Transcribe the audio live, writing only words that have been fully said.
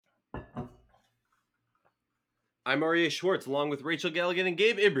I'm Aria Schwartz, along with Rachel Galligan and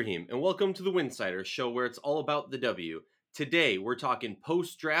Gabe Ibrahim, and welcome to the Winsiders show where it's all about the W. Today, we're talking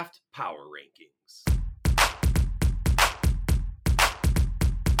post-draft power rankings.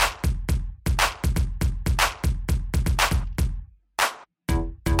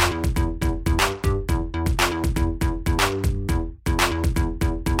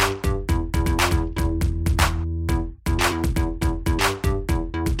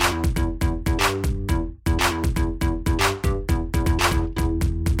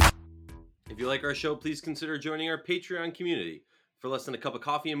 If you like our show, please consider joining our Patreon community. For less than a cup of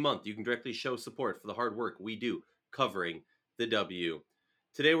coffee a month, you can directly show support for the hard work we do covering the W.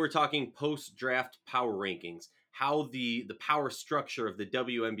 Today we're talking post-draft power rankings, how the power structure of the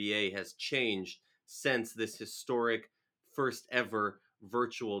WNBA has changed since this historic first ever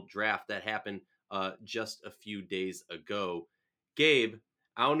virtual draft that happened just a few days ago. Gabe,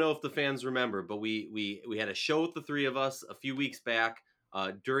 I don't know if the fans remember, but we had a show with the three of us a few weeks back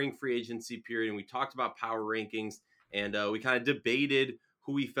during free agency period, and we talked about power rankings, and we kind of debated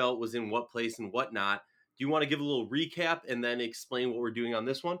who we felt was in what place and whatnot. Do you want to give a little recap and then explain what we're doing on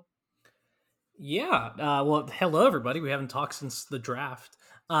this one? Yeah. Well, hello, everybody. We haven't talked since the draft.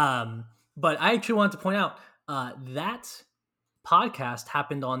 But I actually wanted to point out that podcast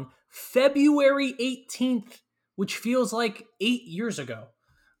happened on February 18th, which feels like 8 years ago.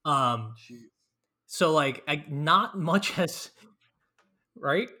 Um, so, not much has,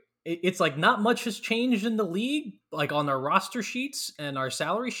 right? It's like not much has changed in the league, like on our roster sheets and our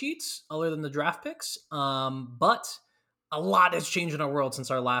salary sheets, other than the draft picks. But a lot has changed in our world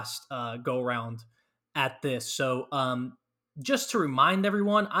since our last go around at this. So, just to remind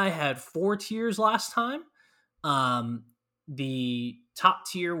everyone, I had 4 tiers last time. The top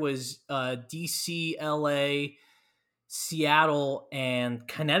tier was DC, LA, Seattle, and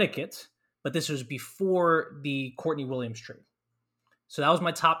Connecticut, but this was before the Courtney Williams trade. So that was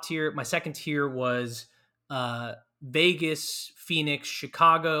my top tier. My second tier was Vegas, Phoenix,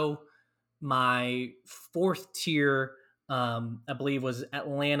 Chicago. My fourth tier, I believe, was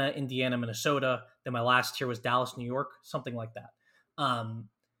Atlanta, Indiana, Minnesota. Then my last tier was Dallas, New York, something like that.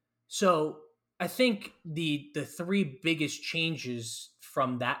 So I think the three biggest changes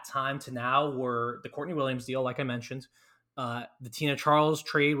from that time to now were the Courtney Williams deal, like I mentioned, the Tina Charles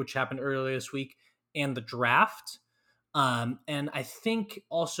trade, which happened earlier this week, and the draft. And I think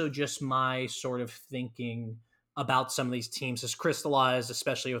also just my sort of thinking about some of these teams has crystallized,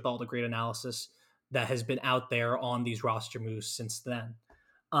 especially with all the great analysis that has been out there on these roster moves since then.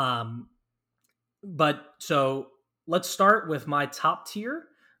 Um, but so let's start with my top tier.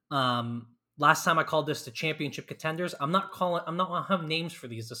 Last time I called this the championship contenders. I'm not gonna have names for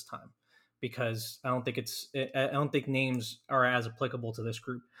these this time because I don't think names are as applicable to this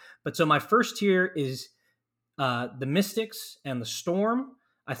group. But so my first tier is the Mystics and the Storm.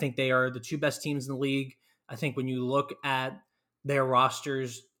 I think they are the two best teams in the league. I think when you look at their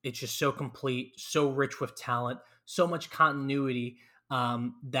rosters, it's just so complete, so rich with talent, so much continuity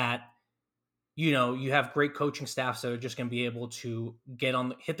that you have great coaching staffs that are just going to be able to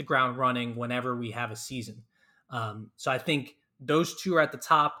hit the ground running whenever we have a season. So I think those two are at the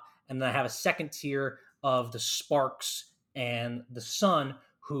top, and then I have a second tier of the Sparks and the Sun,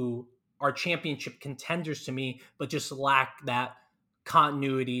 who are championship contenders to me, but just lack that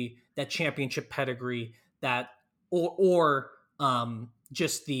continuity, that championship pedigree, that or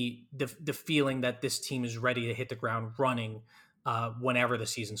just the feeling that this team is ready to hit the ground running whenever the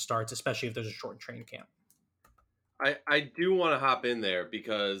season starts, especially if there's a short training camp. I do want to hop in there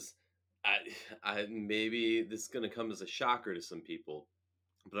because I maybe this is going to come as a shocker to some people,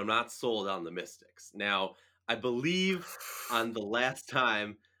 but I'm not sold on the Mystics. Now, I believe on the last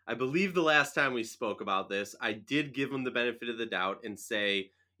time, I believe the last time we spoke about this, I did give them the benefit of the doubt and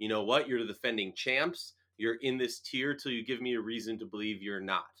say, you know what, you're the defending champs. You're in this tier till you give me a reason to believe you're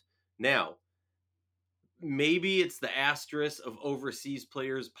not. Now, maybe it's the asterisk of overseas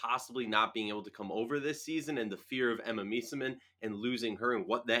players possibly not being able to come over this season and the fear of Emma Miesemann and losing her and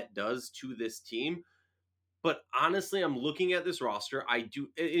what that does to this team. But honestly, I'm looking at this roster. I do,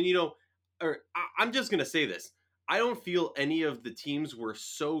 and I'm just going to say this. I don't feel any of the teams were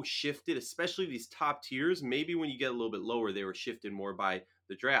so shifted, especially these top tiers. Maybe when you get a little bit lower, they were shifted more by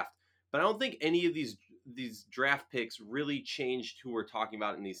the draft. But I don't think any of these draft picks really changed who we're talking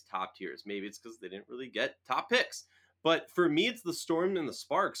about in these top tiers. Maybe it's because they didn't really get top picks. But for me, it's the Storm and the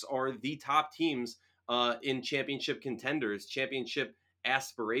Sparks are the top teams in championship contenders, championship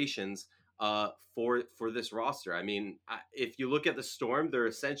aspirations for this roster. I mean, if you look at the Storm, they're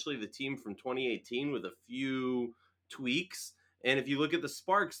essentially the team from 2018 with a few tweaks. And if you look at the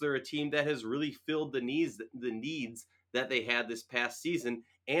Sparks, they're a team that has really filled the needs that they had this past season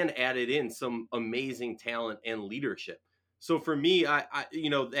and added in some amazing talent and leadership. So for me,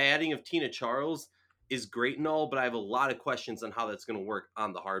 the adding of Tina Charles is great and all, but I have a lot of questions on how that's going to work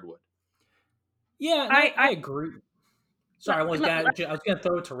on the hardwood. Yeah, and I agree. Sorry, I was gonna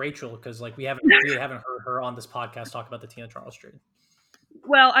throw it to Rachel because like we really haven't heard her on this podcast talk about the Tina Charles trade.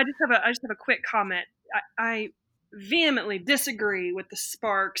 Well, I just have a quick comment. I vehemently disagree with the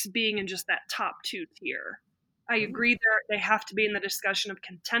Sparks being in just that top 2 tier. I agree they have to be in the discussion of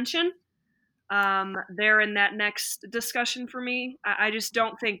contention. They're in that next discussion for me. I just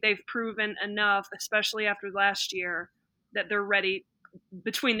don't think they've proven enough, especially after last year, that they're ready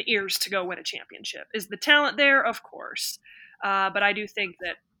between the ears to go win a championship. Is the talent there? Of course. But I do think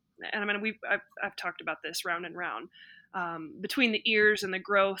that, and I mean, I've talked about this round and round. Between the ears and the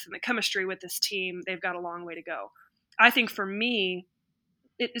growth and the chemistry with this team, they've got a long way to go. I think for me,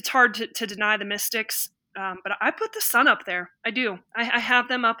 it's hard to deny the Mystics, but I put the Sun up there. I do. I have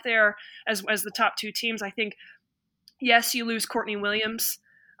them up there as the top 2 teams. I think, yes, you lose Courtney Williams,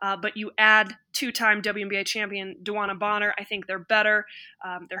 but you add 2-time WNBA champion DeWanna Bonner. I think they're better.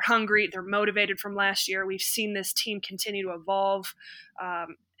 They're hungry. They're motivated from last year. We've seen this team continue to evolve.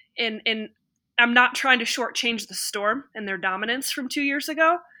 And I'm not trying to shortchange the Storm and their dominance from 2 years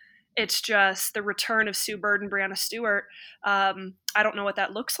ago. It's just the return of Sue Bird and Brianna Stewart. I don't know what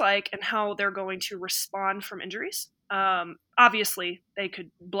that looks like and how they're going to respond from injuries. Obviously, they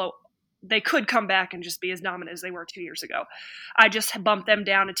could come back and just be as dominant as they were 2 years ago. I just bumped them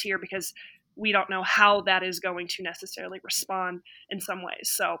down a tier because we don't know how that is going to necessarily respond in some ways.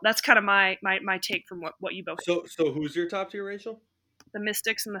 So that's kind of my take from what you both. So who's your top tier, Rachel? The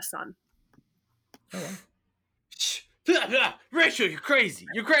Mystics and the Sun. Oh, Rachel, you're crazy.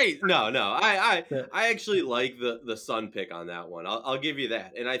 You're crazy. No, I actually like the Sun pick on that one. I'll give you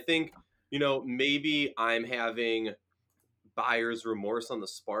that. And I think, maybe I'm having buyer's remorse on the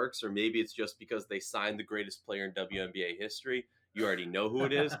Sparks, or maybe it's just because they signed the greatest player in WNBA history. You already know who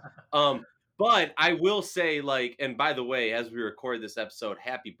it is. But I will say, like, and by the way, as we record this episode,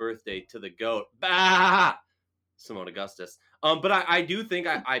 happy birthday to the GOAT. Bah! Simone Augustus. But I do think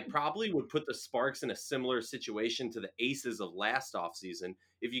I probably would put the Sparks in a similar situation to the Aces of last offseason,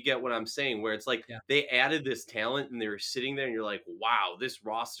 if you get what I'm saying, where it's like they added this talent and they were sitting there and you're like, wow, this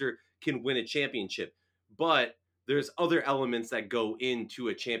roster can win a championship. But there's other elements that go into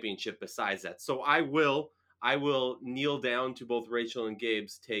a championship besides that. So I will kneel down to both Rachel and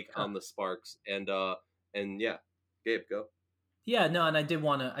Gabe's take on the Sparks. And yeah, Gabe, go. Yeah, no, and I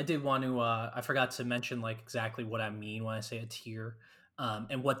I forgot to mention like exactly what I mean when I say a tier,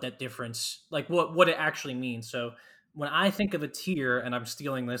 and what that difference, like what it actually means. So when I think of a tier, and I'm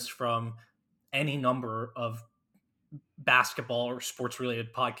stealing this from any number of basketball or sports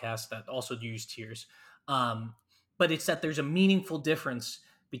related podcasts that also use tiers, but it's that there's a meaningful difference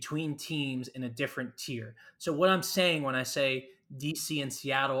between teams in a different tier. So what I'm saying when I say DC and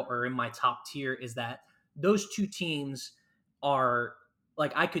Seattle are in my top tier is that those 2 teams are,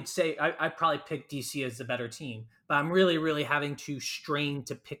 like, I could say I probably pick DC as the better team, but I'm really, really having to strain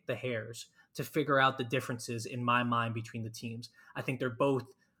to pick the hairs to figure out the differences in my mind between the teams. I think they're both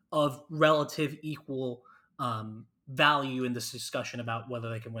of relative equal value in this discussion about whether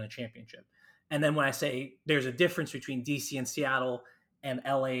they can win a championship. And then when I say there's a difference between DC and Seattle and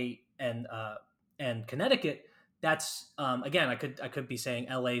LA and Connecticut, that's again, I could be saying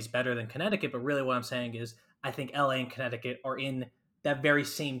LA is better than Connecticut, but really what I'm saying is I think LA and Connecticut are in that very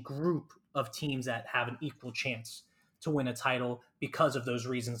same group of teams that have an equal chance to win a title because of those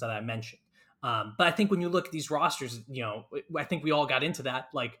reasons that I mentioned. But I think when you look at these rosters, I think we all got into that.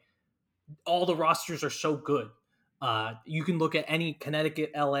 Like, all the rosters are so good. You can look at any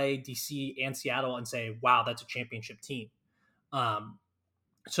Connecticut, LA, DC, and Seattle and say, wow, that's a championship team.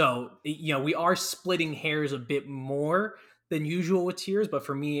 So, we are splitting hairs a bit more than usual with tiers, but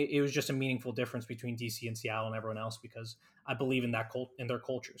for me, it was just a meaningful difference between DC and Seattle and everyone else because I believe in in their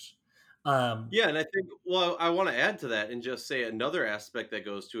cultures. Yeah, and I think, well, I want to add to that and just say another aspect that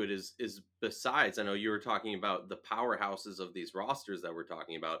goes to it is besides, I know you were talking about the powerhouses of these rosters that we're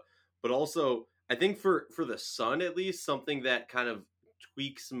talking about, but also I think for the Sun, at least, something that kind of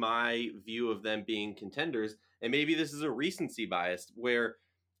tweaks my view of them being contenders, and maybe this is a recency bias, where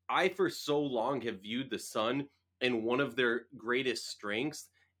I for so long have viewed the Sun, and one of their greatest strengths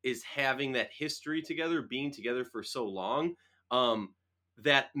is having that history together, being together for so long.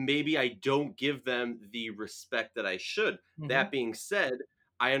 That maybe I don't give them the respect that I should. Mm-hmm. That being said,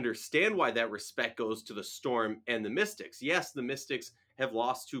 I understand why that respect goes to the Storm and the Mystics. Yes, the Mystics have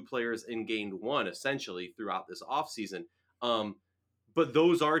lost 2 players and gained 1 essentially throughout this offseason. Um, but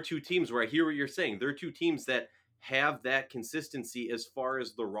those are two teams where I hear what you're saying. They're two teams that have that consistency as far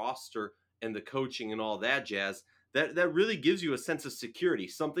as the roster and the coaching and all that jazz. That really gives you a sense of security,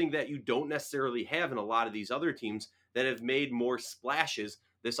 something that you don't necessarily have in a lot of these other teams that have made more splashes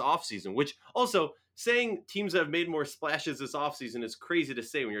this offseason, which also saying teams that have made more splashes this offseason is crazy to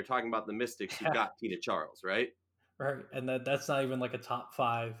say when you're talking about the Mystics who got Tina Charles, right? Right, and that's not even like a top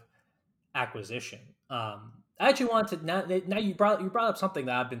 5 acquisition. I actually wanted to now you brought up something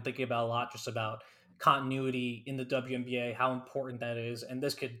that I've been thinking about a lot, just about continuity in the WNBA, how important that is, and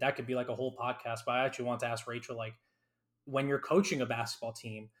that could be like a whole podcast. But I actually want to ask Rachel, like, when you're coaching a basketball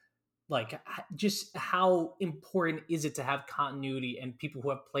team, like, just how important is it to have continuity and people who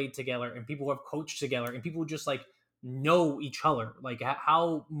have played together and people who have coached together and people who just like know each other? Like,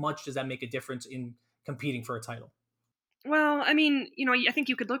 how much does that make a difference in competing for a title? Well, I mean, I think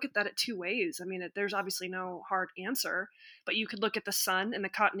you could look at that at two ways. I mean, there's obviously no hard answer, but you could look at the Sun and the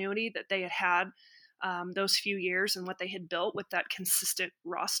continuity that they had those few years and what they had built with that consistent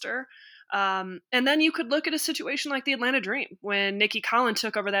roster. And then you could look at a situation like the Atlanta Dream when Nikki Collin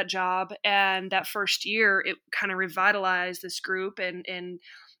took over that job, and that first year it kind of revitalized this group, and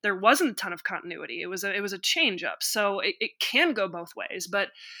there wasn't a ton of continuity. It was a change up, so it can go both ways. But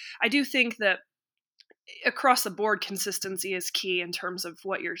I do think that across the board consistency is key in terms of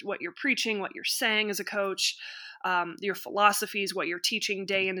what you're preaching, what you're saying as a coach, your philosophies, what you're teaching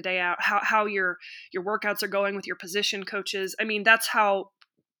day in and day out, how your workouts are going with your position coaches. I mean, that's how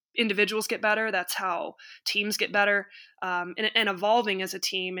individuals get better. That's how teams get better, and evolving as a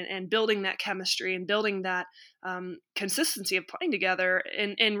team, and building that chemistry and building that consistency of playing together,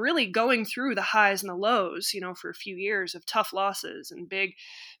 and really going through the highs and the lows, for a few years of tough losses and big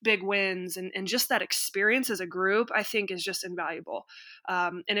wins, and just that experience as a group, I think is just invaluable.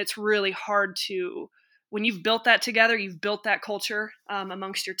 And it's really hard to, when you've built that together, you've built that culture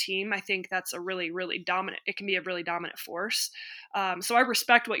amongst your team. I think that's a really, really dominant. It can be a really dominant force. So I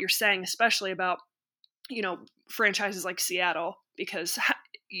respect what you're saying, especially about franchises like Seattle, because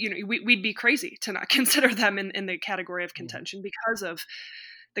we'd be crazy to not consider them in the category of contention because of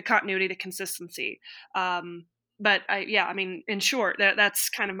the continuity, the consistency. But I mean, in short, that's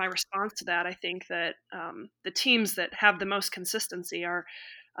kind of my response to that. I think that the teams that have the most consistency are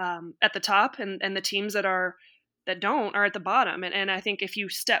at the top, and the teams that don't are at the bottom. And I think if you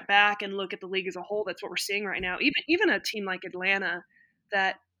step back and look at the league as a whole, that's what we're seeing right now. Even a team like Atlanta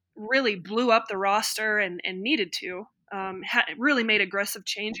that really blew up the roster and needed to, really made aggressive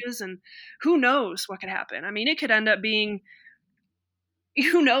changes, and who knows what could happen. I mean, it could end up being,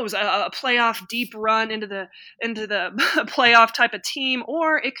 who knows, a playoff deep run into the playoff type of team,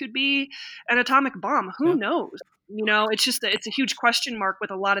 or it could be an atomic bomb. Who knows? It's just it's a huge question mark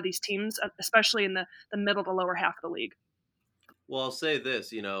with a lot of these teams, especially in the middle to lower half of the league. Well, I'll say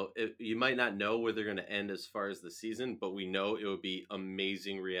this, you might not know where they're going to end as far as the season, but we know it would be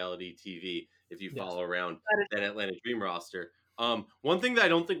amazing reality TV if you follow around that Atlanta Dream roster. One thing that I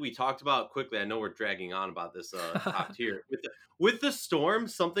don't think we talked about quickly, I know we're dragging on about this top tier with the Storm,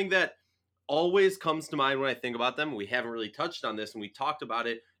 something that always comes to mind when I think about them. We haven't really touched on this, and we talked about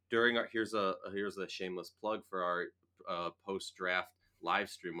it during our here's a shameless plug for our post draft live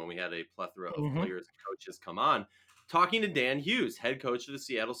stream when we had a plethora of players and coaches come on, talking to Dan Hughes, head coach of the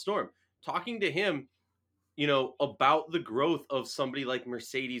Seattle Storm, talking to him, about the growth of somebody like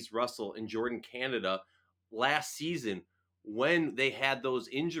Mercedes Russell and Jordan Canada last season when they had those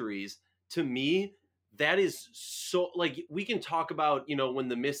injuries. To me, that is so, like, we can talk about, when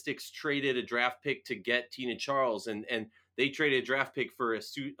the Mystics traded a draft pick to get Tina Charles, and they traded a draft pick for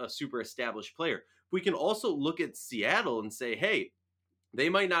a super established player. We can also look at Seattle and say, hey, they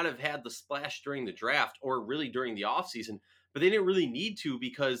might not have had the splash during the draft or really during the offseason, but they didn't really need to,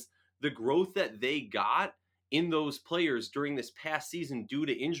 because the growth that they got in those players during this past season due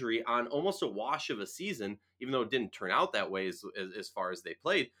to injury on almost a wash of a season, even though it didn't turn out that way as far as they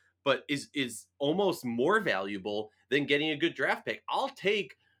played, but is almost more valuable than getting a good draft pick. I'll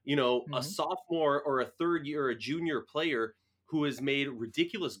take, a sophomore or a third year or a junior player who has made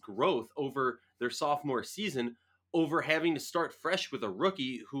ridiculous growth over their sophomore season over having to start fresh with a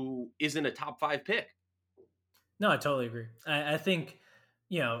rookie who isn't a top 5 pick. No, I totally agree. I think,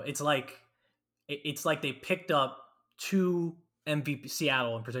 it's like they picked up two MVP,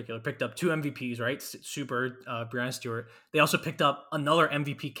 Seattle in particular, picked up two MVPs, right? Super, Brianna Stewart. They also picked up another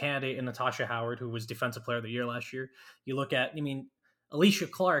MVP candidate in Natasha Howard, who was Defensive Player of the Year last year. You look at, Alicia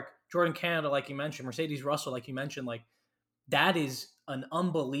Clark, Jordan Canada, like you mentioned, Mercedes Russell, like you mentioned, like, that is an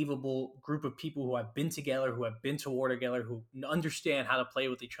unbelievable group of people who have been together, who have been to war together, who understand how to play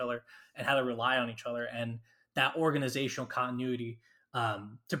with each other and how to rely on each other. And that organizational continuity.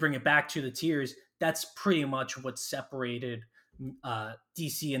 To bring it back to the tiers, that's pretty much what separated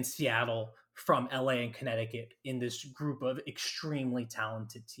DC and Seattle from LA and Connecticut in this group of extremely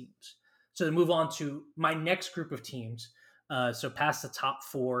talented teams. So to move on to my next group of teams, so past the top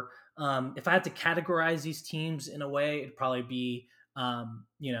four, if I had to categorize these teams in a way, it'd probably be, I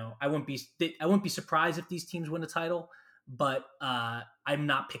wouldn't be surprised if these teams win a title, but I'm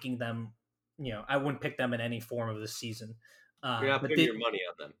not picking them. I wouldn't pick them in any form of the season. You're not putting your money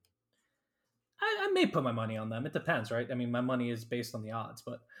on them. I may put my money on them. It depends, right? I mean, my money is based on the odds,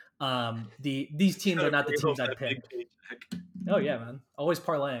 but these teams are not the teams I'd pick. Oh yeah, man, always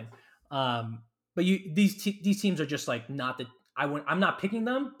parlaying. But these teams are just like not that I'm not picking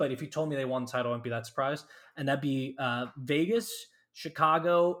them. But if you told me they won the title, I wouldn't be that surprised. And that'd be Vegas,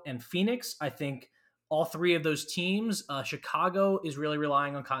 Chicago, and Phoenix. I think all three of those teams. Chicago is really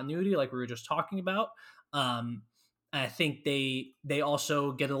relying on continuity, like we were just talking about. I think they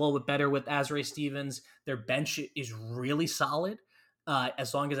also get a little bit better with Azrae Stevens. Their bench is really solid.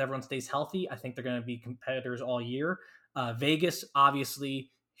 As long as everyone stays healthy, I think they're going to be competitors all year. Vegas,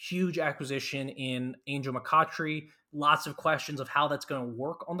 obviously, huge acquisition in Angel McCoughtry. Lots of questions of how that's going to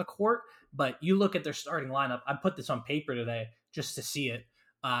work on the court. But you look at their starting lineup. I put this on paper today just to see it.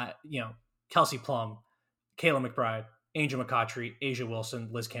 Kelsey Plum, Kayla McBride, Angel McCoughtry, Asia Wilson,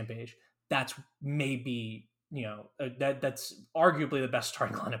 Liz Cambage. That's maybe... that's arguably the best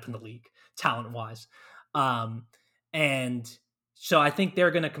starting lineup in the league, talent-wise. And so I think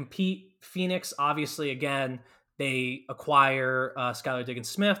they're going to compete. Phoenix, obviously, again, they acquire Skylar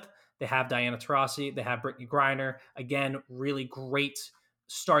Diggins-Smith. They have Diana Taurasi. They have Brittany Griner. Again, really great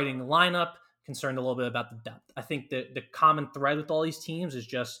starting lineup. Concerned a little bit about the depth. I think the common thread with all these teams is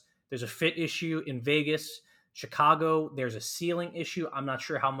just there's a fit issue in Vegas. Chicago, there's a ceiling issue. I'm not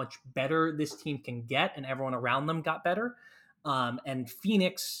sure how much better this team can get, and everyone around them got better. And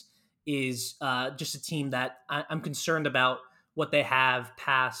Phoenix is just a team that I'm concerned about what they have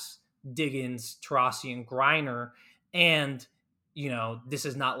past Diggins, Taurasi, and Griner. And, this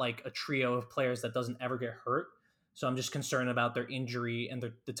is not like a trio of players that doesn't ever get hurt. So I'm just concerned about their injury and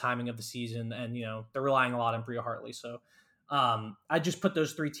the timing of the season. And, they're relying a lot on Bria Hartley. So I just put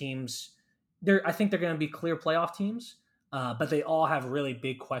those three teams... I think they're going to be clear playoff teams, but they all have really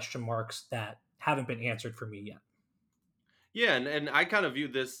big question marks that haven't been answered for me yet. Yeah, and I kind of view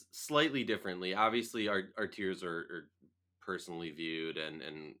this slightly differently. Obviously, our tiers are personally viewed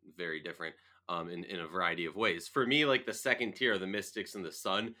and very different in a variety of ways. For me, like the second tier, the Mystics and the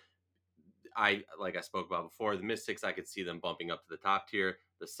Sun, like I spoke about before, the Mystics, I could see them bumping up to the top tier.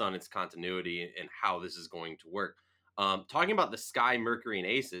 The Sun, it's continuity and how this is going to work. Talking about the Sky, Mercury, and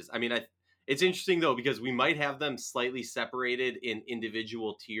Aces, I mean, it's interesting, though, because we might have them slightly separated in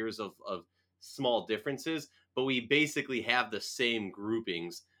individual tiers of small differences, but we basically have the same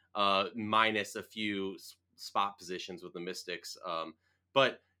groupings minus a few spot positions with the Mystics.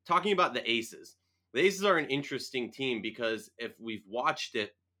 But talking about the Aces are an interesting team because if we've watched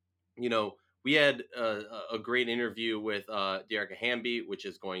it, we had a great interview with Dearica Hamby, which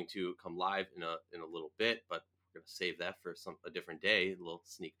is going to come live in a little bit, but we're going to save that for a different day. A little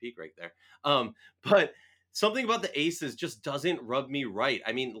sneak peek right there. But something about the Aces just doesn't rub me right.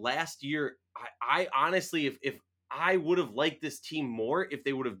 I mean, last year, I honestly, if I would have liked this team more if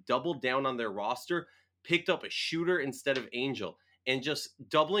they would have doubled down on their roster, picked up a shooter instead of Angel, and just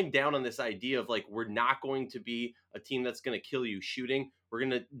doubling down on this idea of like, we're not going to be a team that's going to kill you shooting. We're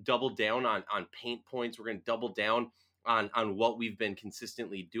going to double down on paint points. We're going to double down on what we've been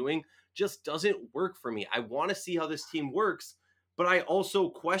consistently doing. Just doesn't work for me. I want to see how this team works, but I also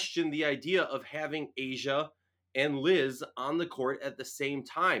question the idea of having Asia and Liz on the court at the same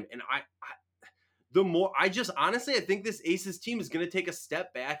time. And I think this Aces team is going to take a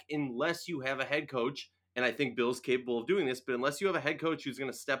step back unless you have a head coach. And I think Bill's capable of doing this, but unless you have a head coach who's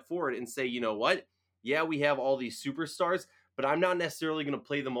going to step forward and say, you know what? Yeah, we have all these superstars, but I'm not necessarily going to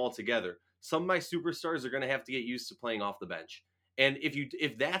play them all together. Some of my superstars are going to have to get used to playing off the bench. And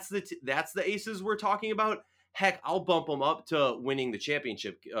if that's the Aces we're talking about, heck, I'll bump them up to winning the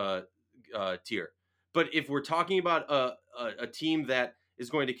championship tier. But if we're talking about a team that is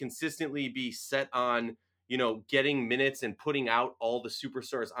going to consistently be set on, getting minutes and putting out all the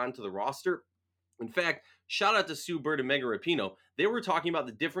superstars onto the roster. In fact, shout out to Sue Bird and Megan Rapinoe. They were talking about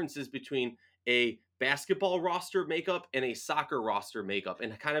the differences between a basketball roster makeup and a soccer roster makeup.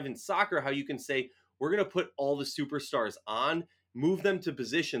 And kind of in soccer, how you can say, we're going to put all the superstars on, move them to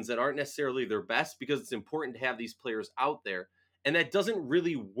positions that aren't necessarily their best because it's important to have these players out there. And that doesn't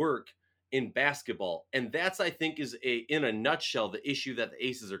really work in basketball. And that's, I think, is in a nutshell, the issue that the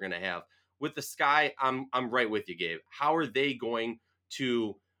Aces are going to have. with the Sky, I'm right with you, Gabe. How are they going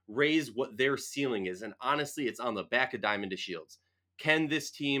to raise what their ceiling is? And honestly, it's on the back of Diamond DeShields. Can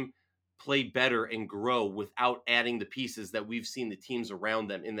this team play better and grow without adding the pieces that we've seen the teams around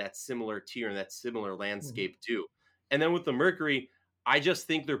them in that similar tier and that similar landscape do? And then with the Mercury, I just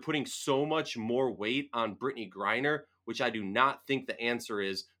think they're putting so much more weight on Brittany Griner, which I do not think the answer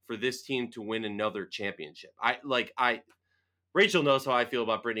is for this team to win another championship. Rachel knows how I feel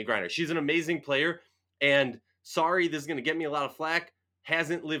about Brittany Griner. She's an amazing player, and sorry, this is going to get me a lot of flack,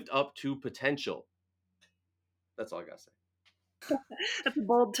 hasn't lived up to potential. That's all I got to say. That's a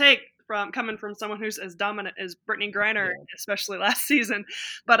bold take coming from someone who's as dominant as Brittany Griner, especially last season.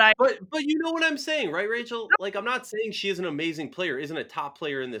 But you know what I'm saying, right, Rachel? Like, I'm not saying she is an amazing player, isn't a top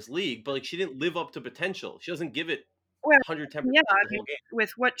player in this league, but like she didn't live up to potential. She doesn't give it 110% the whole game.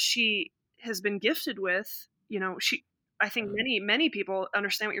 With what she has been gifted with, I think many people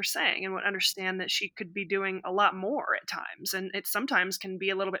understand what you're saying and would understand that she could be doing a lot more at times, and it sometimes can be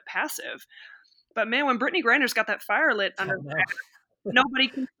a little bit passive. But man, when Brittany Griner's got that fire lit under her, nobody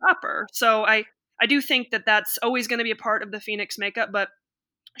can stop her. So I do think that that's always going to be a part of the Phoenix makeup, but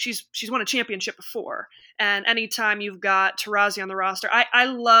she's won a championship before. And anytime you've got Taurasi on the roster, I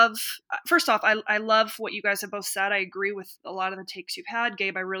love, first off, I love what you guys have both said. I agree with a lot of the takes you've had.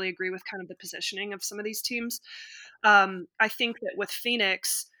 Gabe, I really agree with kind of the positioning of some of these teams. I think that with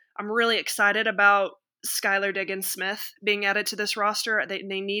Phoenix, I'm really excited about Skylar Diggins-Smith being added to this roster. They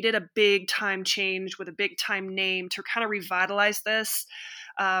needed a big time change with a big time name to kind of revitalize this.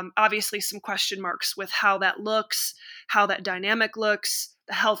 Obviously, some question marks with how that looks, how that dynamic looks,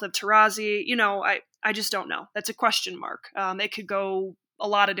 the health of Taurasi. I just don't know. That's a question mark. It could go a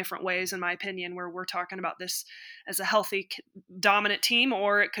lot of different ways, in my opinion, where we're talking about this as a healthy, dominant team,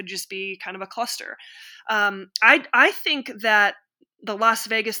 or it could just be kind of a cluster. I think that the Las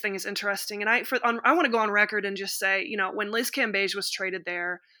Vegas thing is interesting. And I want to go on record and just say, when Liz Cambage was traded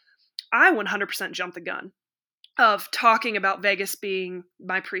there, I 100% jumped the gun of talking about Vegas being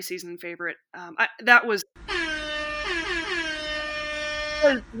my preseason favorite. That was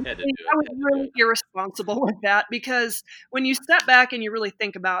really irresponsible with that, because when you step back and you really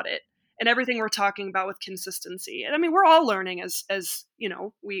think about it, and everything we're talking about with consistency. And I mean, we're all learning as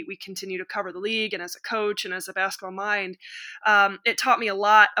we continue to cover the league, and as a coach and as a basketball mind. It taught me a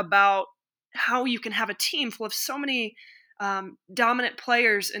lot about how you can have a team full of so many dominant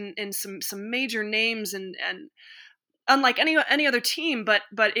players and some major names, and unlike any other team, but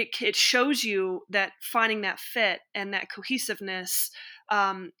it shows you that finding that fit and that cohesiveness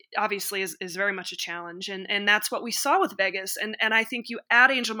obviously is very much a challenge. And that's what we saw with Vegas. And I think you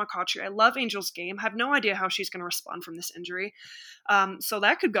add Angel McCoughtry. I love Angel's game. I have no idea how she's going to respond from this injury. So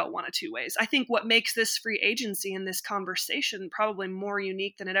that could go one of two ways. I think what makes this free agency and this conversation probably more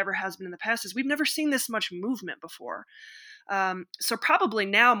unique than it ever has been in the past is we've never seen this much movement before. So probably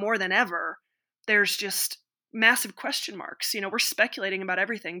now more than ever, there's just massive question marks. We're speculating about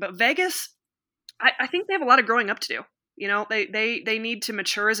everything. But Vegas, I think they have a lot of growing up to do. They need to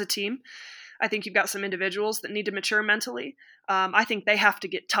mature as a team. I think you've got some individuals that need to mature mentally. I think they have to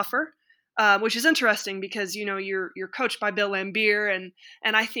get tougher, which is interesting because you're coached by Bill Laimbeer,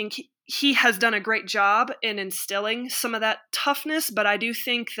 and I think he has done a great job in instilling some of that toughness. But I do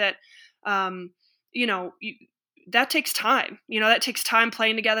think that that takes time. That takes time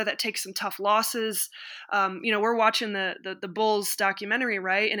playing together. That takes some tough losses. We're watching the Bulls documentary,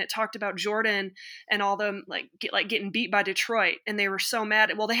 right? And it talked about Jordan and all them getting beat by Detroit, and they were so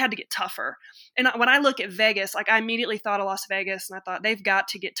mad. Well, they had to get tougher. And when I look at Vegas, I immediately thought of Las Vegas, and I thought they've got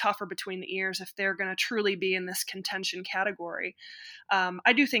to get tougher between the ears if they're going to truly be in this contention category.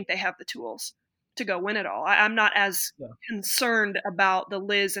 I do think they have the tools to go win it all. I'm not as concerned about the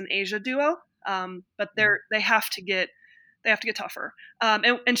Liz and Asia duo. But they have to get tougher.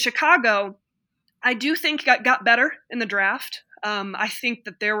 And Chicago, I do think got better in the draft. I think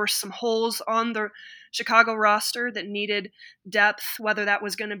that there were some holes on the Chicago roster that needed depth, whether that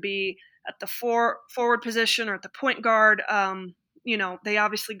was going to be at the forward position or at the point guard. They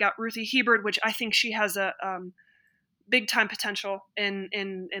obviously got Ruthie Hebard, which I think she has a big time potential in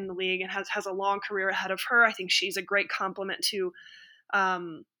the league and has a long career ahead of her. I think she's a great complement to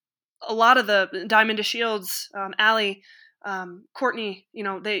a lot of the Diamond DeShields, Allie, Courtney,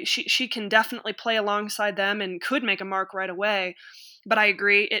 she can definitely play alongside them and could make a mark right away. But I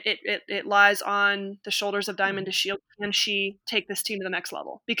agree, it lies on the shoulders of Diamond DeShields. Can she take this team to the next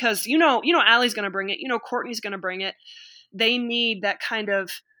level? Because Allie's going to bring it. Courtney's going to bring it. They need that kind of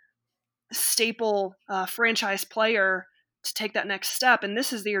staple franchise player to take that next step, and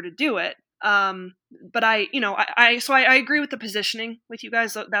this is the year to do it. But I agree with the positioning with you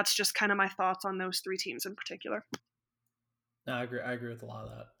guys. That's just kind of my thoughts on those three teams in particular. No, I agree. I agree with a lot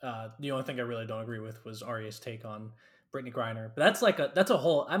of that. The only thing I really don't agree with was Arya's take on Brittany Griner. But that's a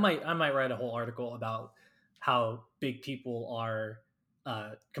whole. I might write a whole article about how big people are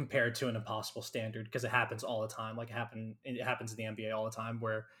compared to an impossible standard, because it happens all the time. Like it happens in the NBA all the time,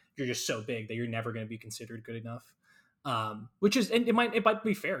 where you're just so big that you're never going to be considered good enough. Which is, and it might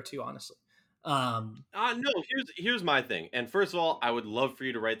be fair too, honestly. No, here's my thing. And first of all, I would love for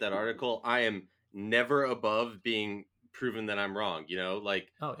you to write that article. I am never above being proven that I'm wrong. Like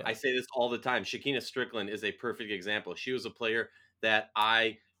Oh yeah. I say this all the time. Shakina Strickland is a perfect example. She was a player that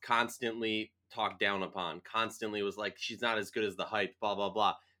I constantly talked down upon. Constantly was like, she's not as good as the hype. Blah blah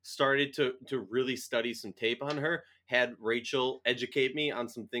blah. Started to really study some tape on her. Had Rachel educate me on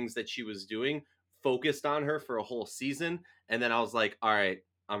some things that she was doing. Focused on her for a whole season, and then I was like, all right,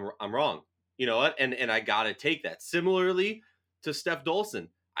 I'm wrong. You know what? And I gotta take that. Similarly to Steph Dolson,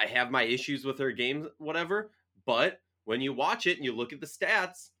 I have my issues with her game, whatever. But when you watch it and you look at the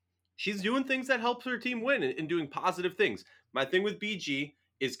stats, she's doing things that help her team win and doing positive things. My thing with BG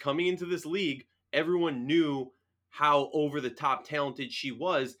is coming into this league, everyone knew how over the top talented she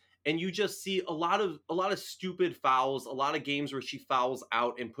was, and you just see a lot of stupid fouls, a lot of games where she fouls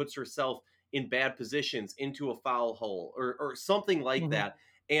out and puts herself in bad positions into a foul hole or something like Mhm. that,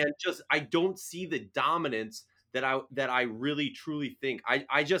 and just I don't see the dominance that I really truly think.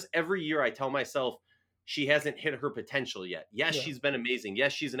 I just every year I tell myself she hasn't hit her potential yet. Yes, Yeah. she's been amazing.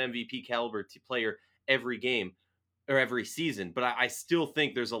 Yes, she's an MVP caliber player every game or every season, but I still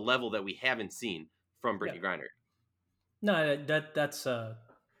think there's a level that we haven't seen from Yeah. Brittany Griner. No, that's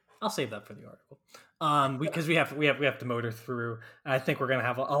I'll save that for the article. Because we have to motor through. And I think we're gonna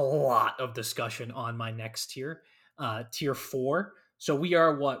have a lot of discussion on my next tier, tier 4. So we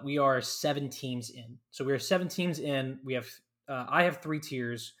are what? We are 7 teams in. So we are 7 teams in. We have I have 3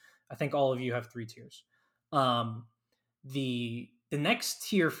 tiers. I think all of you have 3 tiers. Um, the next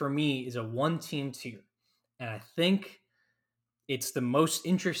tier for me is a 1-team tier, and I think it's the most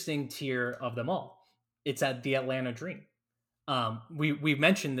interesting tier of them all. It's at the Atlanta Dream. We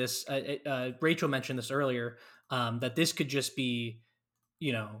mentioned this. Rachel mentioned this earlier. That this could just be,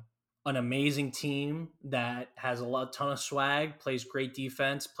 you know, an amazing team that has ton of swag, plays great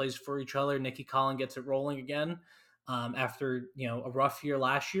defense, plays for each other. Nikki Collin gets it rolling again after a rough year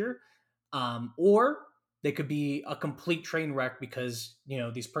last year, or they could be a complete train wreck because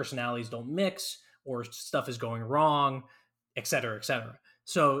these personalities don't mix or stuff is going wrong, et cetera, et cetera.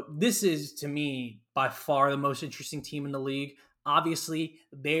 So this is, to me, by far the most interesting team in the league. Obviously,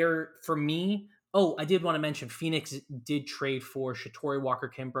 they're, for me. Oh, I did want to mention Phoenix did trade for Shatori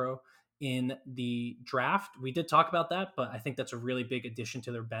Walker-Kimbrough in the draft. We did talk about that, but I think that's a really big addition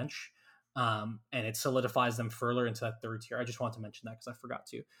to their bench, and it solidifies them further into that 3rd tier. I just wanted to mention that because I forgot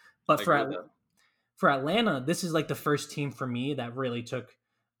to. But I agree with that. for Atlanta, this is like the first team for me that really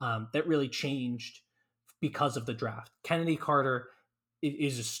that really changed because of the draft. Kennedy Carter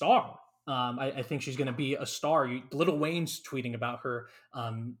is a star. I think she's going to be a star. Little Wayne's tweeting about her.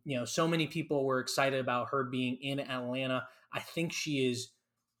 So many people were excited about her being in Atlanta. I think she is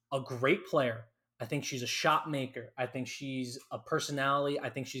a great player. I think she's a shot maker. I think she's a personality. I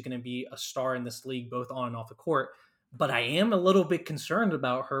think she's going to be a star in this league, both on and off the court. But I am a little bit concerned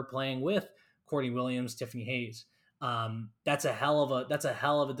about her playing with Courtney Williams, Tiffany Hayes. That's a hell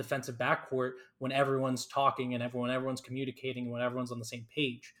of a defensive backcourt when everyone's talking and everyone's communicating, when everyone's on the same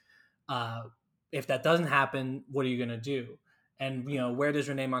page. Uh, if that doesn't happen, what are you going to do? And where does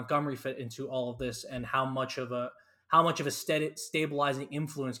Renee Montgomery fit into all of this? And how much of a stabilizing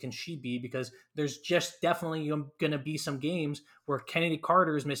influence can she be? Because there's just definitely going to be some games where Kennedy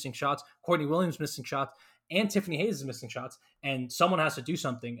Carter is missing shots, Courtney Williams missing shots, and Tiffany Hayes is missing shots, and someone has to do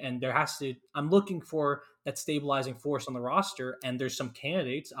something. And I'm looking for that stabilizing force on the roster. And there's some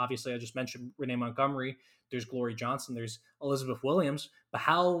candidates. Obviously, I just mentioned Renee Montgomery. There's Glory Johnson. There's Elizabeth Williams. But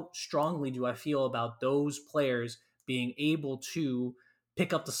how strongly do I feel about those players being able to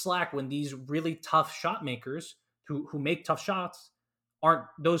pick up the slack when these really tough shot makers who make tough shots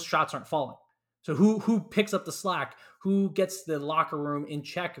those shots aren't falling? So who picks up the slack? Who gets the locker room in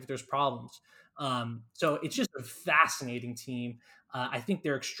check if there's problems? So it's just a fascinating team. I think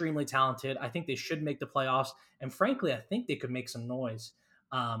they're extremely talented. I think they should make the playoffs, and frankly, I think they could make some noise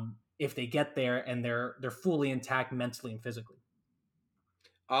if they get there and they're fully intact mentally and physically.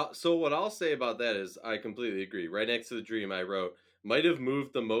 So what I'll say about that is I completely agree. Right next to the Dream, I wrote might have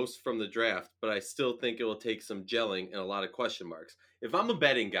moved the most from the draft, but I still think it will take some gelling and a lot of question marks. If I'm a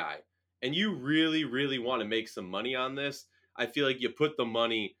betting guy and you really, really want to make some money on this, I feel like you put the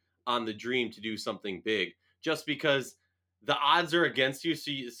money on the Dream to do something big, just because the odds are against you.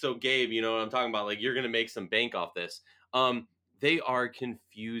 So Gabe, you know what I'm talking about? Like, you're gonna make some bank off this. They are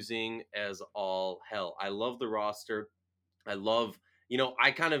confusing as all hell. I love the roster. I love,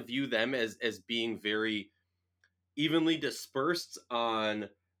 I kind of view them as being very evenly dispersed on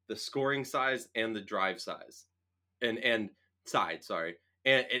the scoring size and the drive size and side, sorry.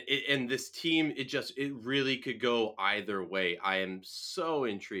 And this team, it really could go either way. I am so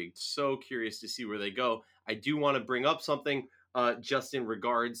intrigued, so curious to see where they go. I do want to bring up something just in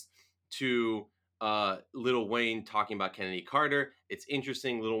regards to Lil Wayne talking about Kennedy Carter. It's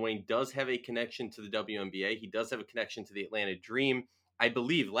interesting. Lil Wayne does have a connection to the WNBA. He does have a connection to the Atlanta Dream. I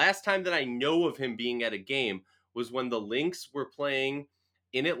believe last time that I know of him being at a game was when the Lynx were playing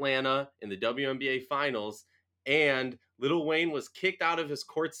in Atlanta in the WNBA finals, and Lil Wayne was kicked out of his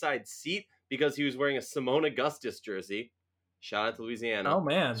courtside seat because he was wearing a Simone Augustus jersey. Shout out to Louisiana. Oh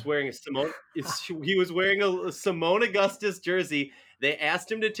man, he was wearing a Simone Augustus jersey. They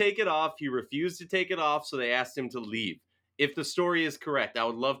asked him to take it off. He refused to take it off, so they asked him to leave. If the story is correct, I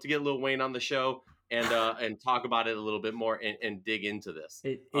would love to get Lil Wayne on the show and talk about it a little bit more and dig into this.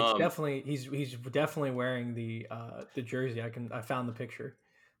 It's definitely he's definitely wearing the jersey. I found the picture.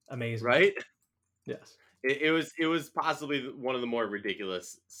 Amazing, right? Yes. It was possibly one of the more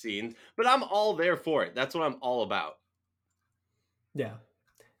ridiculous scenes, but I'm all there for it. That's what I'm all about. Yeah.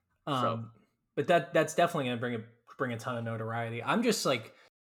 But that's definitely going to bring a ton of notoriety. I'm just like,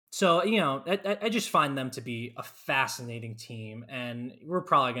 so, I just find them to be a fascinating team, and we're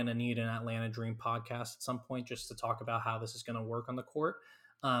probably going to need an Atlanta Dream podcast at some point just to talk about how this is going to work on the court.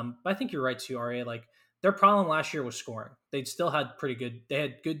 But I think you're right too, RA. Like, their problem last year was scoring. They still had they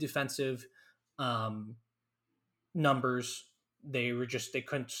had good defensive numbers. They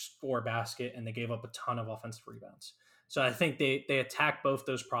couldn't score a basket, and they gave up a ton of offensive rebounds. So I think they attack both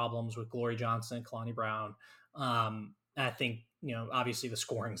those problems with Glory Johnson and Kalani Brown. I think, obviously the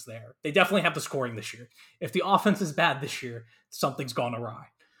scoring's there. They definitely have the scoring this year. If the offense is bad this year, something's gone awry.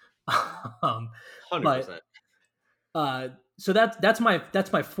 100%. So that's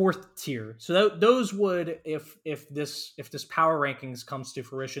my fourth tier. So those would, if this power rankings comes to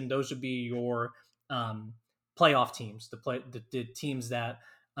fruition, those would be your playoff teams. The teams that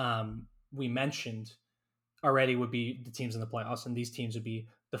we mentioned already would be the teams in the playoffs, and these teams would be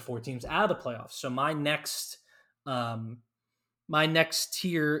the 4 teams out of the playoffs. So my next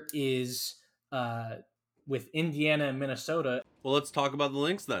tier is with Indiana and Minnesota. Well, let's talk about the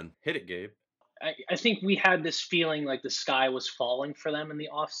Lynx then. Hit it, Gabe. I think we had this feeling like the sky was falling for them in the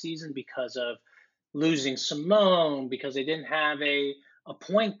offseason because of losing Simone, because they didn't have a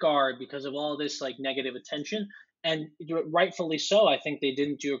point guard, because of all this like negative attention. And rightfully so. I think they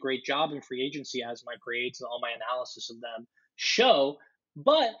didn't do a great job in free agency, as my grades and all my analysis of them show.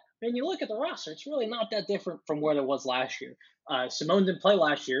 But when you look at the roster, it's really not that different from what it was last year. Simone didn't play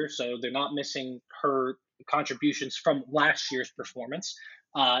last year, so they're not missing her contributions from last year's performance.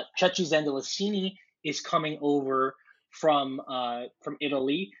 Ceci Zendelicini is coming over from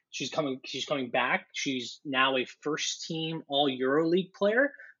Italy. She's coming back. She's now a first team All EuroLeague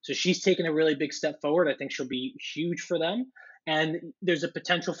player. So she's taken a really big step forward. I think she'll be huge for them. And there's a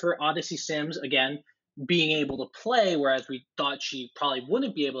potential for Odyssey Sims, again, being able to play, whereas we thought she probably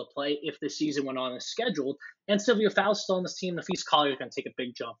wouldn't be able to play if the season went on as scheduled. And Sylvia Fowles still on this team. Nafees Collier is going to take a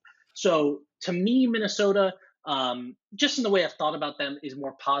big jump. So to me, Minnesota, just in the way I've thought about them, is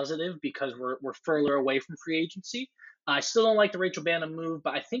more positive because we're further away from free agency. I still don't like the Rachel Banham move,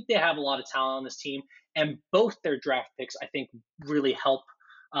 but I think they have a lot of talent on this team. And both their draft picks, I think, really help.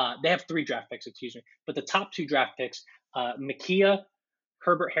 They have 3 draft picks, but the top 2 draft picks, Makia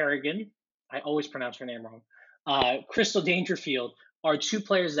Herbert Harrigan, I always pronounce her name wrong, Crystal Dangerfield, are 2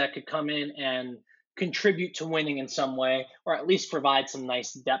 players that could come in and contribute to winning in some way, or at least provide some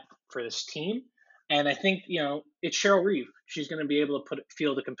nice depth for this team. And I think, it's Cheryl Reeve. She's going to be able to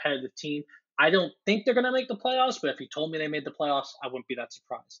field a competitive team. I don't think they're going to make the playoffs, but if you told me they made the playoffs, I wouldn't be that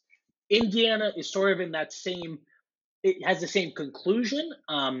surprised. Indiana is sort of in that same. It has the same conclusion.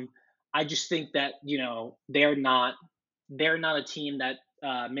 I just think that they're not a team that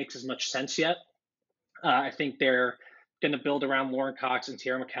makes as much sense yet. I think they're going to build around Lauren Cox and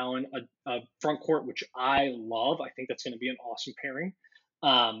Tierra McCowan a front court, which I love. I think that's going to be an awesome pairing.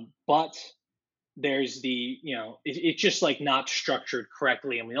 But there's it's just like not structured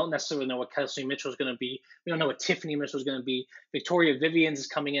correctly, and we don't necessarily know what Kelsey Mitchell is going to be. We don't know what Tiffany Mitchell is going to be. Victoria Vivians is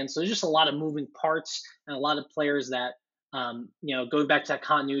coming in, so there's just a lot of moving parts and a lot of players that going back to that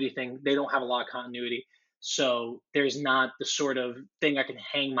continuity thing, they don't have a lot of continuity. So there's not the sort of thing I can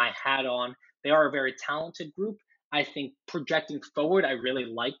hang my hat on. They are a very talented group. I think projecting forward, I really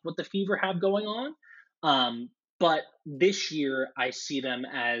like what the Fever have going on. But this year, I see them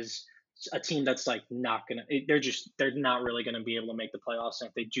as a team that's like not gonna. They're not really gonna be able to make the playoffs. And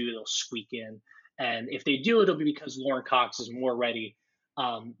if they do, they'll squeak in. And if they do, it'll be because Lauren Cox is more ready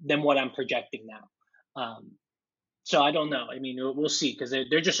than what I'm projecting now. So I don't know. I mean, we'll see because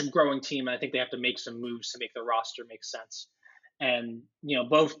they're just a growing team. I think they have to make some moves to make the roster make sense. And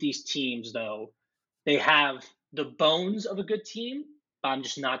both these teams, though, they have the bones of a good team. But I'm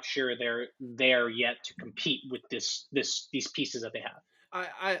just not sure they're there yet to compete with these pieces that they have.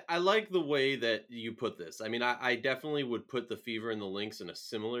 I like the way that you put this. I mean, I definitely would put the Fever and the Lynx in a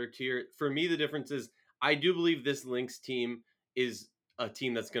similar tier. For me, the difference is I do believe this Lynx team is a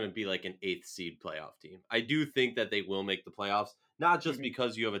team that's going to be like an 8th seed playoff team. I do think that they will make the playoffs, not just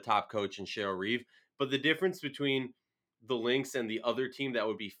because you have a top coach in Cheryl Reeve, but the difference between the Lynx and the other team that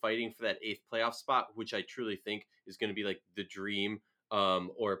would be fighting for that 8th playoff spot, which I truly think is going to be like the Dream,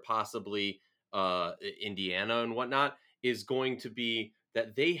 or possibly Indiana and whatnot, is going to be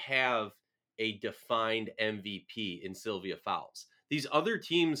that they have a defined MVP in Sylvia Fowles. These other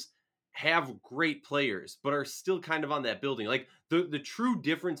teams have great players, but are still kind of on that building. Like the true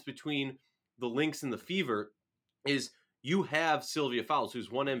difference between the Lynx and the Fever is you have Sylvia Fowles,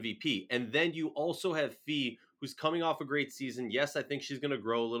 who's won MVP, and then you also have Fee, who's coming off a great season. Yes, I think she's going to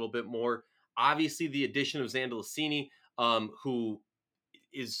grow a little bit more. Obviously, the addition of Xanda Lassini, who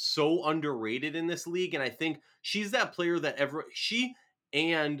is so underrated in this league, and I think she's that player that she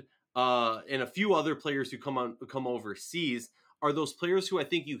and a few other players who come overseas are those players who I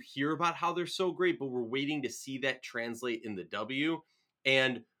think you hear about how they're so great, but we're waiting to see that translate in the W.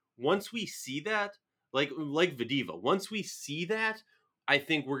 And once we see that, like Vadiva, once we see that, I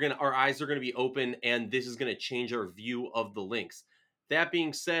think our eyes are gonna be open, and this is gonna change our view of the Lynx. That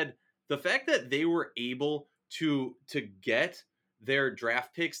being said, the fact that they were able to get their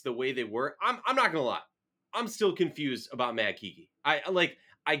draft picks the way they were, I'm not gonna lie, I'm still confused about Matt Kiki.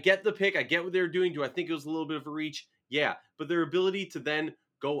 I get the pick, I get what they're doing. Do I think it was a little bit of a reach? Yeah, but their ability to then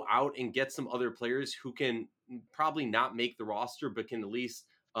go out and get some other players who can probably not make the roster, but can at least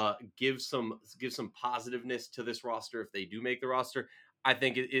give some positiveness to this roster if they do make the roster, I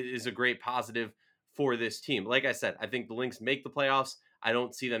think it is a great positive for this team. Like I said, I think the Lynx make the playoffs. I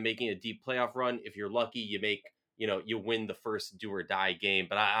don't see them making a deep playoff run. If you're lucky, you win the first do or die game,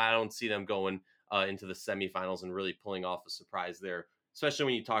 but I don't see them going into the semifinals and really pulling off a surprise there, especially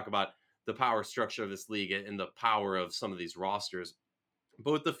when you talk about the power structure of this league and the power of some of these rosters.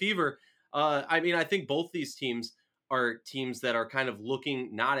 But with the Fever, I mean, I think both these teams are teams that are kind of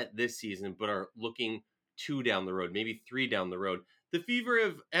looking not at this season, but are looking 2 down the road, maybe 3 down the road. The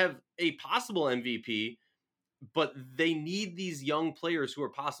Fever have a possible MVP, but they need these young players who are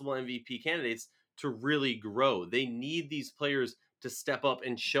possible MVP candidates to really grow. They need these players to step up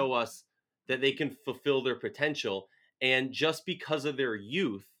and show us that they can fulfill their potential. And just because of their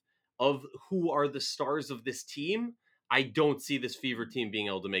youth, of who are the stars of this team, I don't see this Fever team being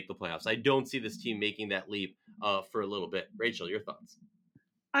able to make the playoffs. I don't see this team making that leap for a little bit. Rachel, your thoughts?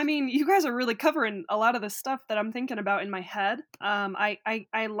 I mean, you guys are really covering a lot of the stuff that I'm thinking about in my head.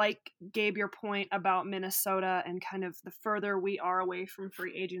 I like, Gabe, your point about Minnesota and kind of the further we are away from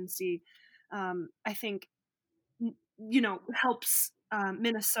free agency, I think, helps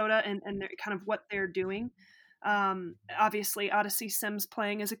Minnesota and kind of what they're doing. Obviously, Odyssey Sims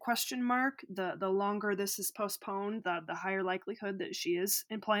playing is a question mark. The longer this is postponed, the higher likelihood that she is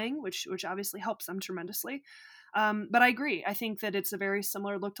in playing, which obviously helps them tremendously. But I agree. I think that it's a very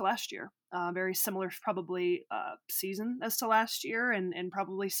similar look to last year. Very similar, probably, season as to last year, and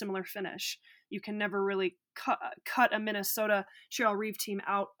probably similar finish. You can never really cut a Minnesota Cheryl Reeve team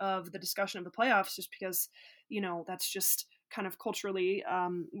out of the discussion of the playoffs, just because that's just kind of culturally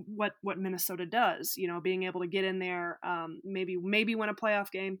what Minnesota does. Being able to get in there, maybe win a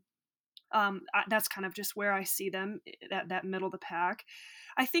playoff game. That's kind of just where I see them, that middle of the pack.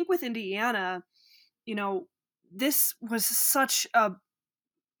 I think with Indiana, this was such a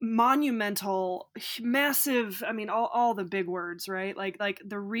monumental, massive, I mean, all the big words, right? Like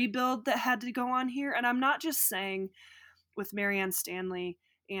the rebuild that had to go on here. And I'm not just saying with Marianne Stanley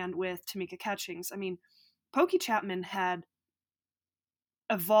and with Tamika Catchings. I mean, Pokey Chapman had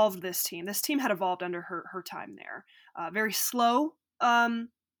evolved this team. This team had evolved under her time there. Very slow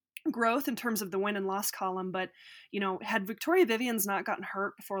growth in terms of the win and loss column, but had Victoria Vivian's not gotten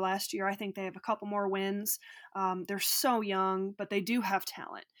hurt before last year, I think they have a couple more wins. They're so young, but they do have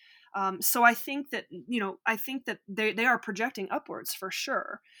talent. So I think that they are projecting upwards for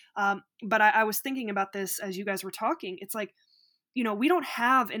sure. But I was thinking about this as you guys were talking. It's like we don't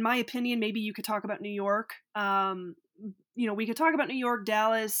have, in my opinion, maybe you could talk about New York. We could talk about New York,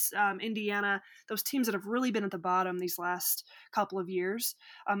 Dallas, Indiana, those teams that have really been at the bottom these last couple of years.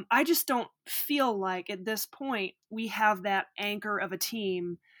 I just don't feel like at this point we have that anchor of a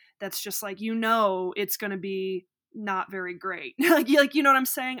team that's just like, it's going to be not very great. like, you know what I'm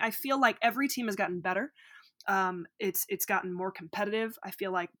saying? I feel like every team has gotten better. It's gotten more competitive. I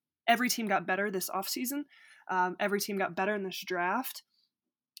feel like every team got better this offseason. Every team got better in this draft.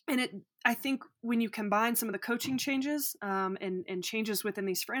 And I think when you combine some of the coaching changes and changes within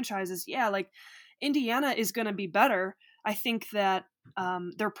these franchises, like Indiana is going to be better. I think that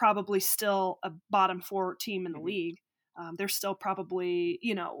they're probably still a bottom 4 team in the league. They're still probably,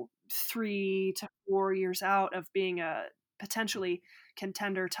 3 to 4 years out of being a potentially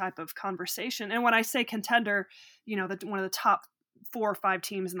contender type of conversation. And when I say contender, one of the top 4 or 5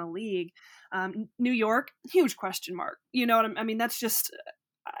 teams in the league. New York, huge question mark. You know what I mean? That's just,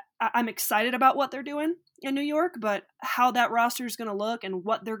 I'm excited about what they're doing in New York, but how that roster is going to look and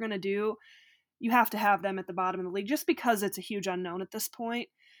what they're going to do, you have to have them at the bottom of the league just because it's a huge unknown at this point.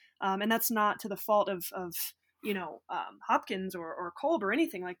 And that's not to the fault of Hopkins or Kolb or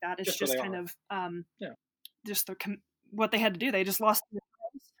anything like that. It's just kind of just what they had to do. They just lost.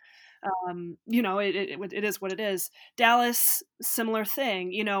 It is what it is. Dallas, similar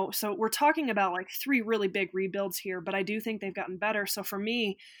thing, so we're talking about like 3 really big rebuilds here, but I do think they've gotten better. So for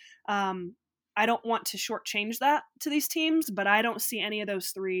me, I don't want to shortchange that to these teams, but I don't see any of those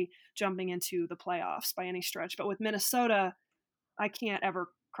 3 jumping into the playoffs by any stretch. But with Minnesota, I can't ever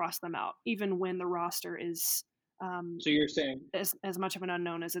cross them out, even when the roster is so you're saying as much of an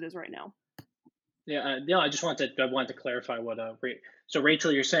unknown as it is right now. Yeah, I just wanted to clarify what so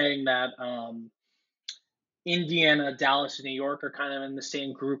Rachel, you're saying that Indiana, Dallas, and New York are kind of in the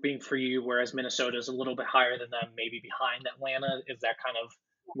same grouping for you, whereas Minnesota is a little bit higher than them, maybe behind Atlanta. Is that kind of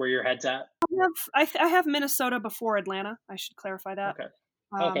where your head's at? I have Minnesota before Atlanta. I should clarify that.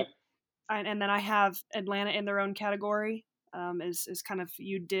 Okay. And then I have Atlanta in their own category, is kind of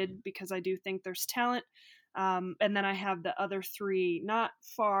you did, because I do think there's talent. And then I have the other 3 not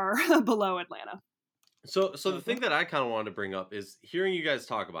far below Atlanta. So the thing that I kind of wanted to bring up is hearing you guys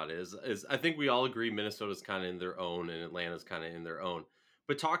talk about it is I think we all agree Minnesota's kind of in their own and Atlanta's kind of in their own.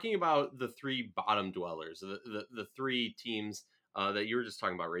 But talking about the 3 bottom dwellers, the 3 teams that you were just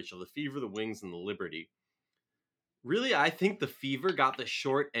talking about, Rachel, the Fever, the Wings, and the Liberty. Really, I think the Fever got the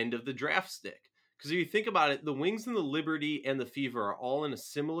short end of the draft stick. Because if you think about it, the Wings and the Liberty and the Fever are all in a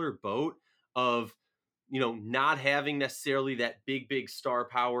similar boat of, not having necessarily that big star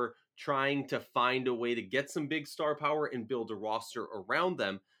power, trying to find a way to get some big star power and build a roster around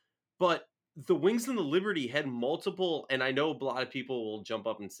them. But the Wings and the Liberty had multiple, and I know a lot of people will jump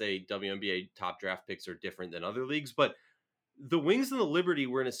up and say WNBA top draft picks are different than other leagues, but the Wings and the Liberty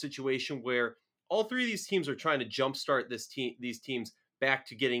were in a situation where all 3 of these teams are trying to jumpstart these teams back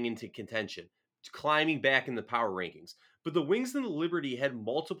to getting into contention, climbing back in the power rankings. But the Wings and the Liberty had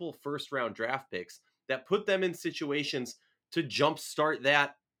multiple first-round draft picks that put them in situations to jumpstart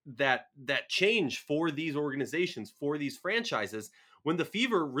that change for these organizations, for these franchises, when the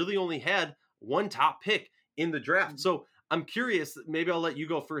Fever really only had 1 top pick in the draft. So I'm curious, maybe I'll let you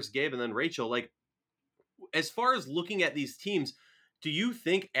go first, Gabe, and then Rachel. Like, as far as looking at these teams, do you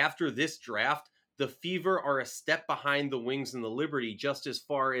think after this draft, the Fever are a step behind the Wings and the Liberty just as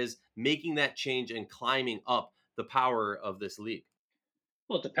far as making that change and climbing up the power of this league?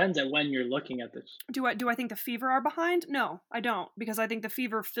 Well, it depends on when you're looking at this. Do I think the Fever are behind? No, I don't, because I think the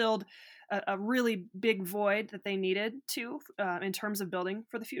Fever filled a really big void that they needed to in terms of building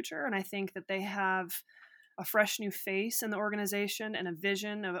for the future. And I think that they have a fresh new face in the organization and a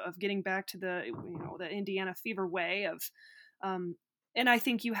vision of getting back to the Indiana Fever way of, and I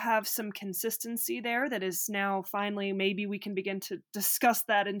think you have some consistency there that is now finally, maybe we can begin to discuss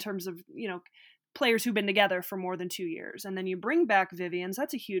that in terms of, players who've been together for more than 2 years. And then you bring back Vivian's,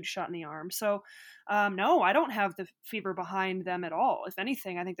 that's a huge shot in the arm. So no, I don't have the Fever behind them at all. If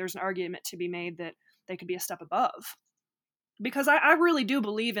anything, I think there's an argument to be made that they could be a step above. Because I really do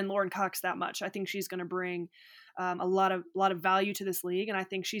believe in Lauren Cox that much. I think she's going to bring a lot of value to this league, and I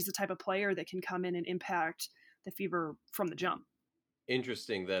think she's the type of player that can come in and impact the Fever from the jump.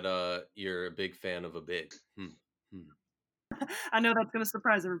 Interesting that you're a big fan of a big. I know that's going to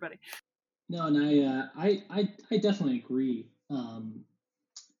surprise everybody. No, and I definitely agree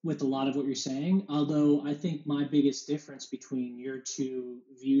with a lot of what you're saying. Although I think my biggest difference between your 2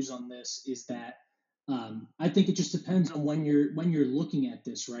 views on this is that I think it just depends on when you're looking at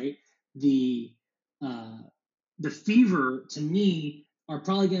this, right? The Fever, to me, are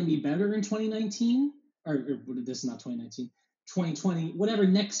probably going to be better in 2019, or this is not 2019, 2020, whatever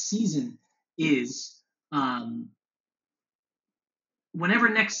next season is, whenever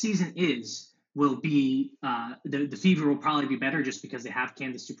next season is, will be the Fever will probably be better just because they have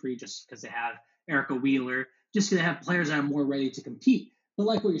Candace Dupree, just because they have Erica Wheeler, just because they have players that are more ready to compete. But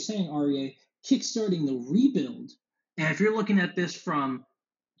like what you're saying, Aryeh, kickstarting the rebuild, and if you're looking at this from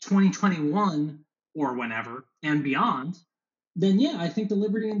 2021 or whenever and beyond, then yeah, I think the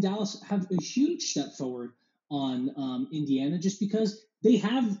Liberty and Dallas have a huge step forward on Indiana, just because they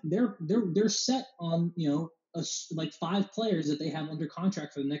have they're set on like 5 players that they have under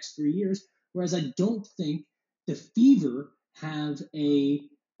contract for the next 3 years, whereas I don't think the Fever have a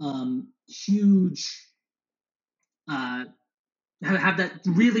huge have that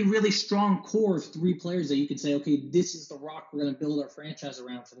really, really strong core of 3 players that you can say, okay, this is the rock we're going to build our franchise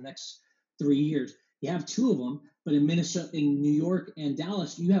around for the next 3 years. You have 2 of them, but in Minnesota, in New York, and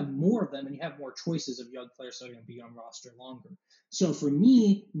Dallas, you have more of them, and you have more choices of young players that are going to be on roster longer. So for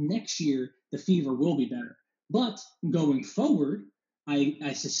me, next year the Fever will be better. But going forward,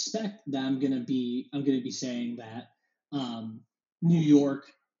 I suspect that I'm going to be saying that New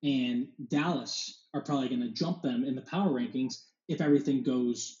York and Dallas are probably going to jump them in the power rankings if everything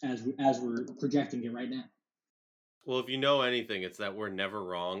goes as we're projecting it right now. Well, if you know anything, it's that we're never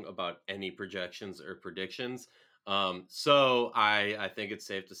wrong about any projections or predictions. So I think it's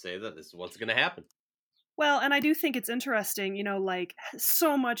safe to say that this is what's going to happen. Well, and I do think it's interesting, like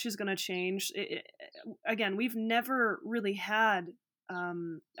so much is going to change. Again, we've never really had a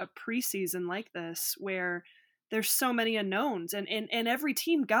preseason like this where there's so many unknowns, and every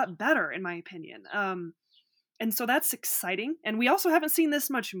team got better, in my opinion. And so that's exciting. And we also haven't seen this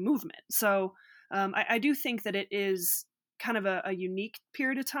much movement. So I do think that it is kind of a unique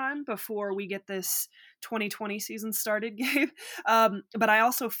period of time before we get this 2020 season started, Gabe. But I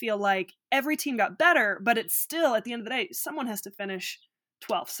also feel like every team got better, but it's still, at the end of the day, someone has to finish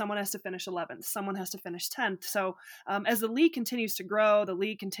 12th, someone has to finish 11th, someone has to finish 10th. So as the league continues to grow, the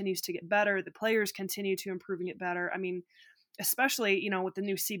league continues to get better, the players continue to improve and get better. I mean, especially, with the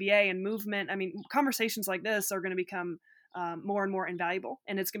new CBA and movement, I mean, conversations like this are going to become more and more invaluable.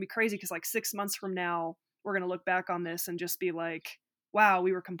 And it's going to be crazy because like 6 months from now, we're going to look back on this and just be like, wow,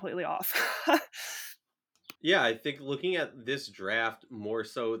 we were completely off. Yeah, I think looking at this draft more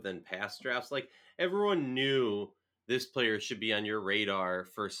so than past drafts, like everyone knew this player should be on your radar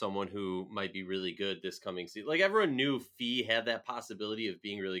for someone who might be really good this coming season. Like everyone knew Fee had that possibility of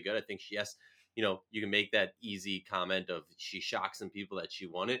being really good. I think yes, you can make that easy comment of she shocked some people that she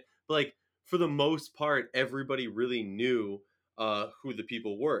won it. But like for the most part, everybody really knew who the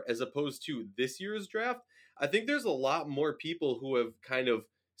people were, as opposed to this year's draft. I think there's a lot more people who have kind of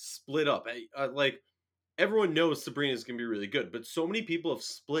split up. Like everyone knows Sabrina's going to be really good, but so many people have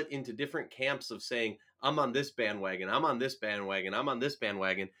split into different camps of saying, I'm on this bandwagon, I'm on this bandwagon, I'm on this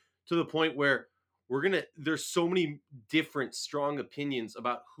bandwagon, to the point where there's so many different strong opinions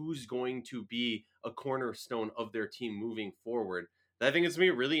about who's going to be a cornerstone of their team moving forward. That I think it's going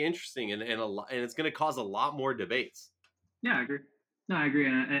to be really interesting and it's going to cause a lot more debates. Yeah, I agree. No, I agree.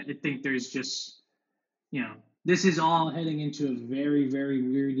 And I think there's just, this is all heading into a very, very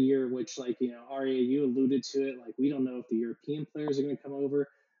weird year, which, like, Aryeh, you alluded to it. Like, we don't know if the European players are going to come over.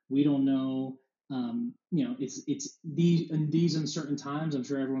 We don't know. It's these uncertain times. I'm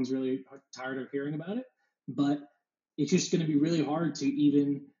sure everyone's really tired of hearing about it, but it's just going to be really hard to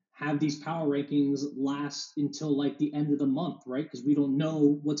even have these power rankings last until like the end of the month, right? Because we don't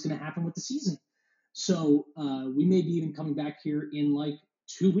know what's going to happen with the season. So we may be even coming back here in like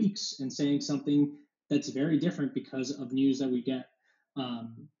 2 weeks and saying something that's very different because of news that we get. I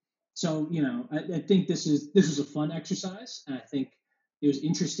think this was a fun exercise, and I think it was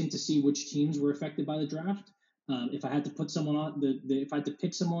interesting to see which teams were affected by the draft. If I had to put someone on if I had to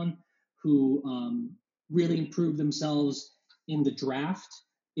pick someone who really improved themselves in the draft,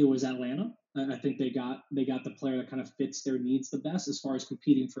 it was Atlanta. I think they got the player that kind of fits their needs the best as far as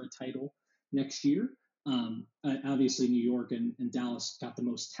competing for a title next year. Obviously, New York and Dallas got the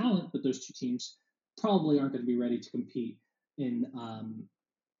most talent, but those 2 teams probably aren't going to be ready to compete in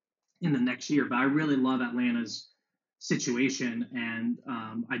the next year. But I really love Atlanta's situation, and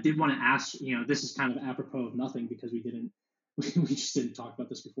I did want to ask. This is kind of apropos of nothing because we just didn't talk about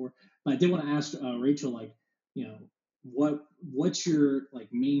this before. But I did want to ask Rachel, like, what's your like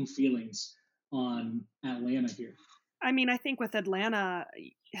main feelings on Atlanta here? I mean, I think with Atlanta,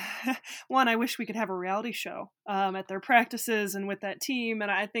 one, I wish we could have a reality show at their practices and with that team,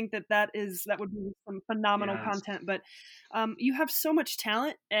 and I think that would be some phenomenal content. But you have so much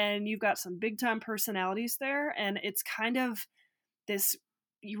talent, and you've got some big time personalities there, and it's kind of this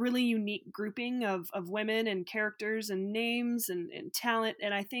really unique grouping of women and characters and names and talent.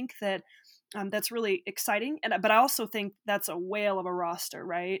 And I think that that's really exciting. But I also think that's a whale of a roster,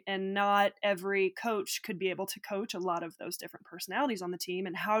 right? And not every coach could be able to coach a lot of those different personalities on the team.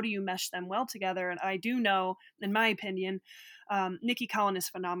 And how do you mesh them well together? And I do know, in my opinion, Nikki Collin is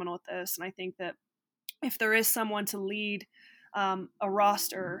phenomenal at this. And I think that if there is someone to lead a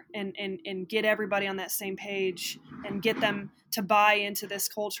roster and get everybody on that same page and get them to buy into this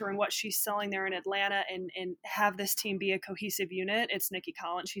culture and what she's selling there in Atlanta and have this team be a cohesive unit, it's Nikki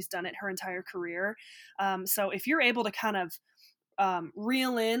Collins. She's done it her entire career. So if you're able to kind of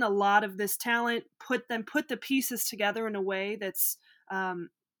reel in a lot of this talent, put the pieces together in a way that's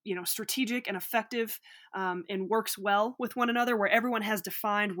strategic and effective, and works well with one another, where everyone has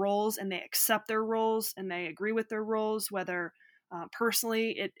defined roles and they accept their roles and they agree with their roles, whether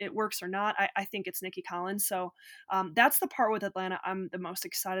personally it works or not. I think it's Nikki Collins. So that's the part with Atlanta I'm the most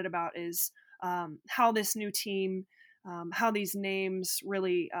excited about, is how this new team, how these names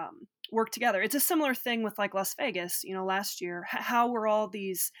really work together. It's a similar thing with like Las Vegas, last year. How were all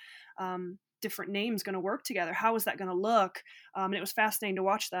these different names going to work together? How is that going to look? And it was fascinating to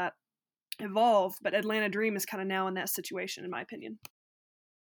watch that evolve. But Atlanta Dream is kind of now in that situation, in my opinion.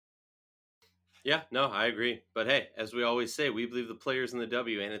 Yeah, no, I agree. But hey, as we always say, we believe the players in the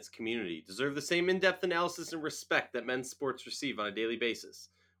W and its community deserve the same in-depth analysis and respect that men's sports receive on a daily basis.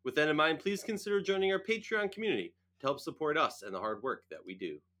 With that in mind, please consider joining our Patreon community to help support us and the hard work that we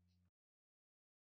do.